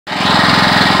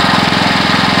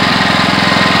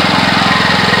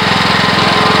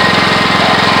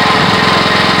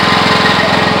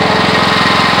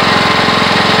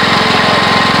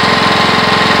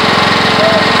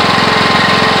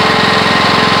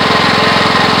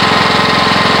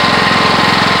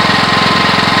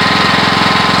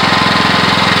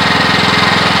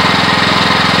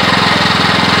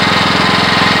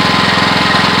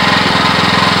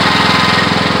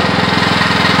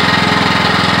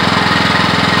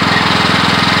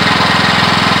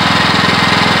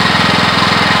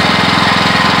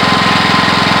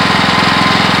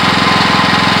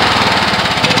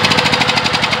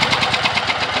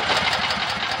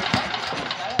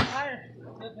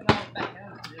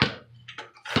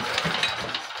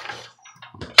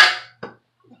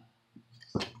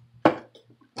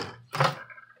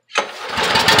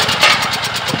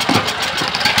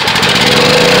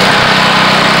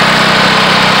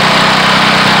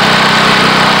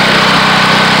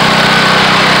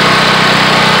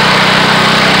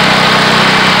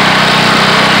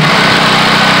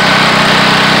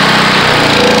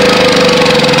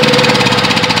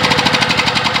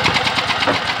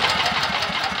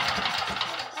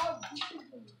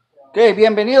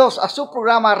Bienvenidos a su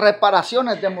programa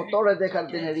Reparaciones de Motores de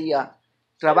Jardinería.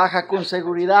 Trabaja con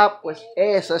seguridad, pues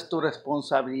esa es tu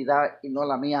responsabilidad y no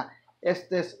la mía.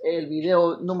 Este es el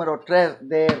video número 3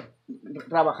 de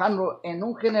trabajando en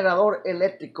un generador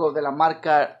eléctrico de la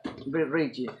marca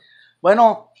Ridgid.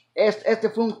 Bueno, este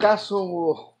fue un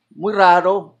caso muy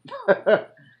raro,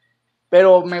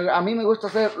 pero a mí me gusta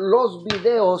hacer los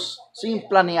videos sin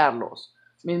planearlos.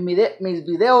 Mis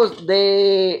videos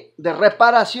de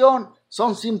reparación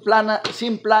son sin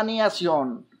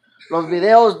planeación. Los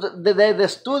videos de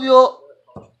estudio,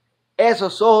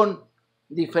 esos son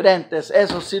diferentes.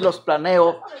 Esos sí los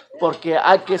planeo porque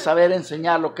hay que saber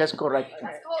enseñar lo que es correcto.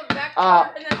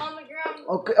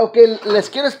 Les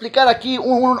quiero explicar aquí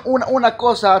una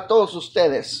cosa a todos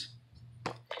ustedes.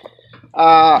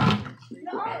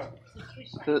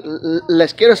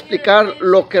 Les quiero explicar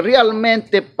lo que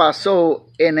realmente pasó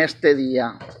en este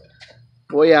día.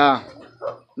 Voy a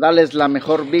darles la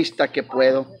mejor vista que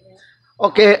puedo.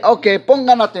 Ok,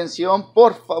 pongan atención,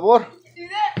 por favor.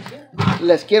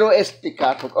 Les quiero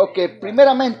explicar. Ok,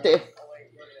 primeramente,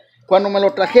 cuando me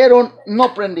lo trajeron,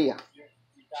 no prendía.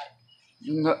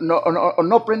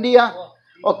 No prendía.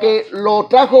 Ok, lo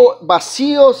trajo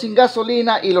vacío, sin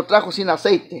gasolina, y lo trajo sin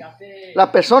aceite.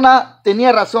 La persona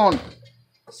tenía razón.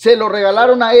 Se lo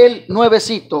regalaron a él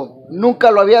nuevecito,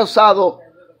 nunca lo había usado,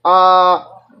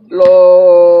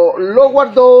 lo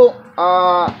guardó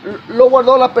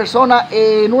la persona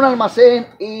en un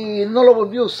almacén y no lo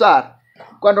volvió a usar.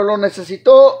 Cuando lo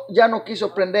necesitó ya no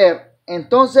quiso prender.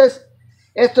 Entonces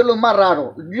esto es lo más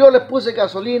raro. Yo le puse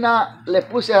gasolina, le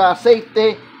puse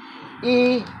aceite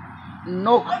y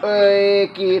no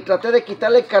traté de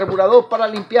quitarle el carburador para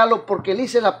limpiarlo porque le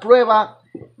hice la prueba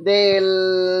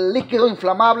del líquido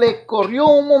inflamable. Corrió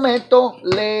un momento,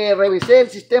 le revisé el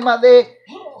sistema de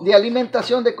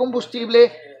alimentación de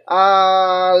combustible,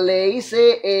 le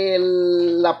hice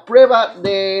la prueba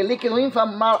de líquido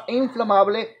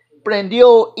inflamable,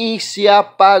 prendió y se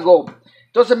apagó.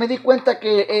 Entonces me di cuenta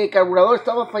que el carburador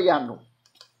estaba fallando.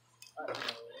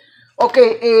 Ok,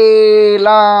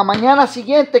 la mañana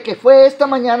siguiente, que fue esta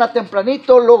mañana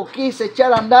tempranito, lo quise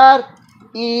echar a andar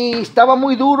y estaba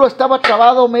muy duro, estaba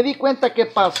trabado. Me di cuenta que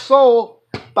pasó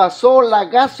la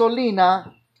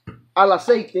gasolina al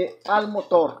aceite, al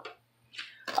motor.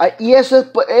 Y eso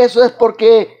es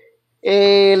porque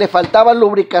le faltaba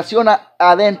lubricación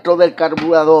adentro del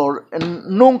carburador.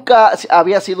 Nunca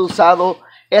había sido usado.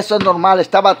 Eso es normal,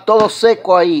 estaba todo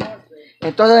seco ahí.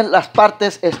 Entonces las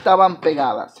partes estaban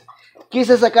pegadas.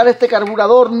 Quise sacar este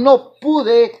carburador, no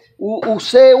pude.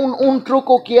 Usé un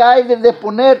truco que hay de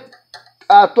poner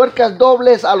tuercas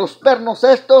dobles a los pernos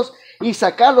estos y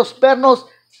sacar los pernos.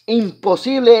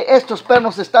 Imposible, estos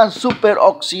pernos están súper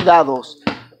oxidados.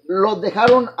 Los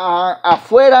dejaron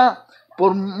afuera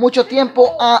por mucho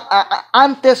tiempo,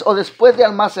 antes o después de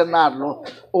almacenarlo,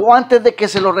 o antes de que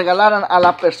se lo regalaran a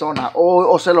la persona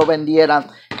o se lo vendieran,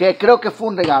 que creo que fue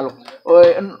un regalo.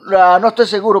 No estoy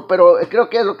seguro, pero creo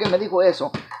que es lo que me dijo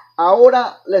eso.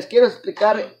 Ahora les quiero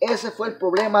explicar, ese fue el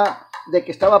problema de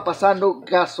que estaba pasando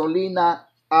gasolina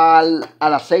al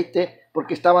aceite,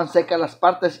 porque estaban secas las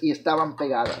partes y estaban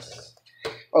pegadas.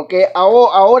 Ok,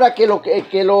 ahora que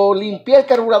lo limpié el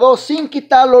carburador sin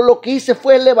quitarlo, lo que hice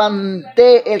fue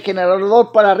levanté el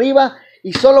generador para arriba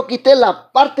y solo quité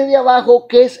la parte de abajo,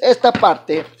 que es esta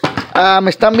parte. Me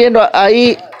están viendo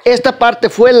ahí, esta parte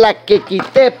fue la que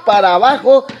quité para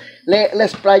abajo. Le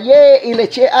sprayé y le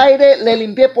eché aire, le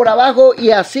limpié por abajo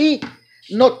y así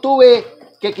no tuve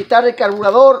que quitar el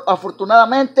carburador.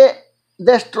 Afortunadamente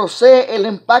destrocé el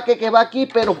empaque que va aquí,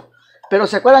 pero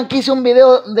se acuerdan que hice un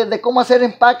video de cómo hacer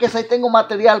empaques. Ahí tengo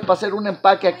material para hacer un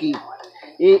empaque aquí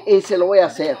y se lo voy a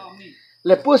hacer.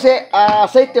 Le puse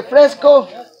aceite fresco,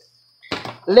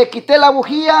 le quité la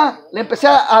bujía, le empecé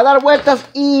a dar vueltas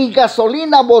y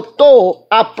gasolina botó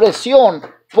a presión.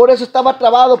 Por eso estaba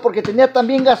trabado, porque tenía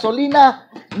también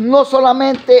gasolina, no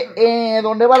solamente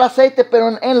donde va el aceite,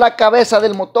 pero en la cabeza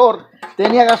del motor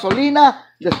tenía gasolina.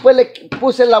 Después le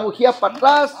puse la bujía para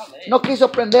atrás, no quiso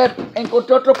prender.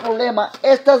 Encontré otro problema: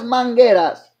 estas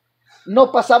mangueras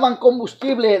no pasaban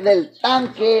combustible del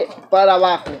tanque para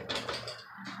abajo.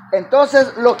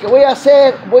 Entonces lo que voy a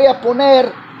hacer, voy a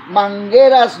poner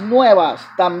mangueras nuevas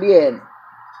también.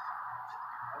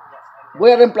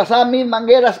 Voy a reemplazar mis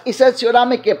mangueras y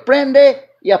cerciorarme que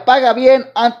prende y apaga bien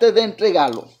antes de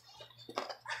entregarlo.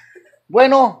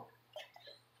 Bueno,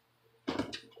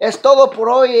 es todo por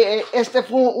hoy. Este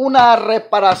fue una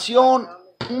reparación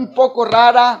un poco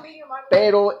rara,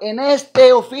 pero en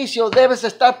este oficio debes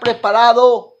estar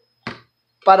preparado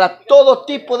para todo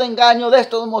tipo de engaño de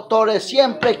estos motores.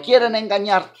 Siempre quieren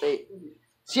engañarte.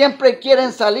 siempre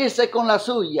quieren salirse con la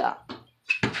suya.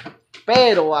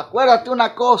 Pero acuérdate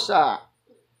una cosa,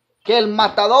 que el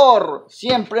matador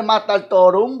siempre mata al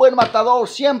toro. Un buen matador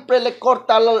siempre le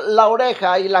corta la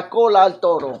oreja y la cola al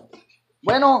toro.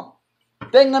 Bueno,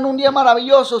 tengan un día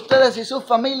maravilloso ustedes y sus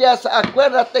familias.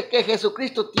 Acuérdate que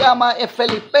Jesucristo te ama. En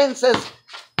Filipenses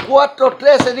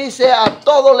 4:13 dice, a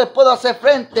todo le puedo hacer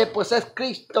frente, pues es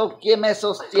Cristo quien me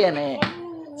sostiene.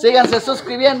 Síganse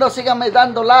suscribiendo, síganme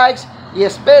dando likes y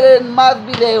esperen más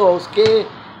videos, que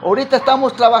ahorita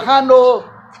estamos trabajando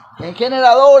en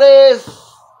generadores,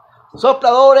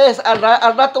 sopladores. Al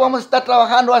rato vamos a estar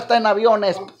trabajando hasta en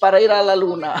aviones para ir a la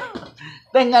luna.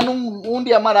 Tengan un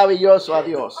día maravilloso.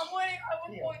 Adiós.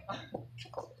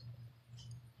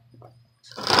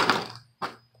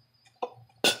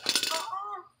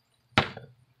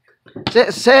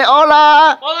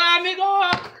 Hola. Hola, amigo.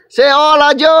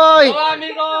 Hola, Joy. Hola,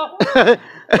 amigo.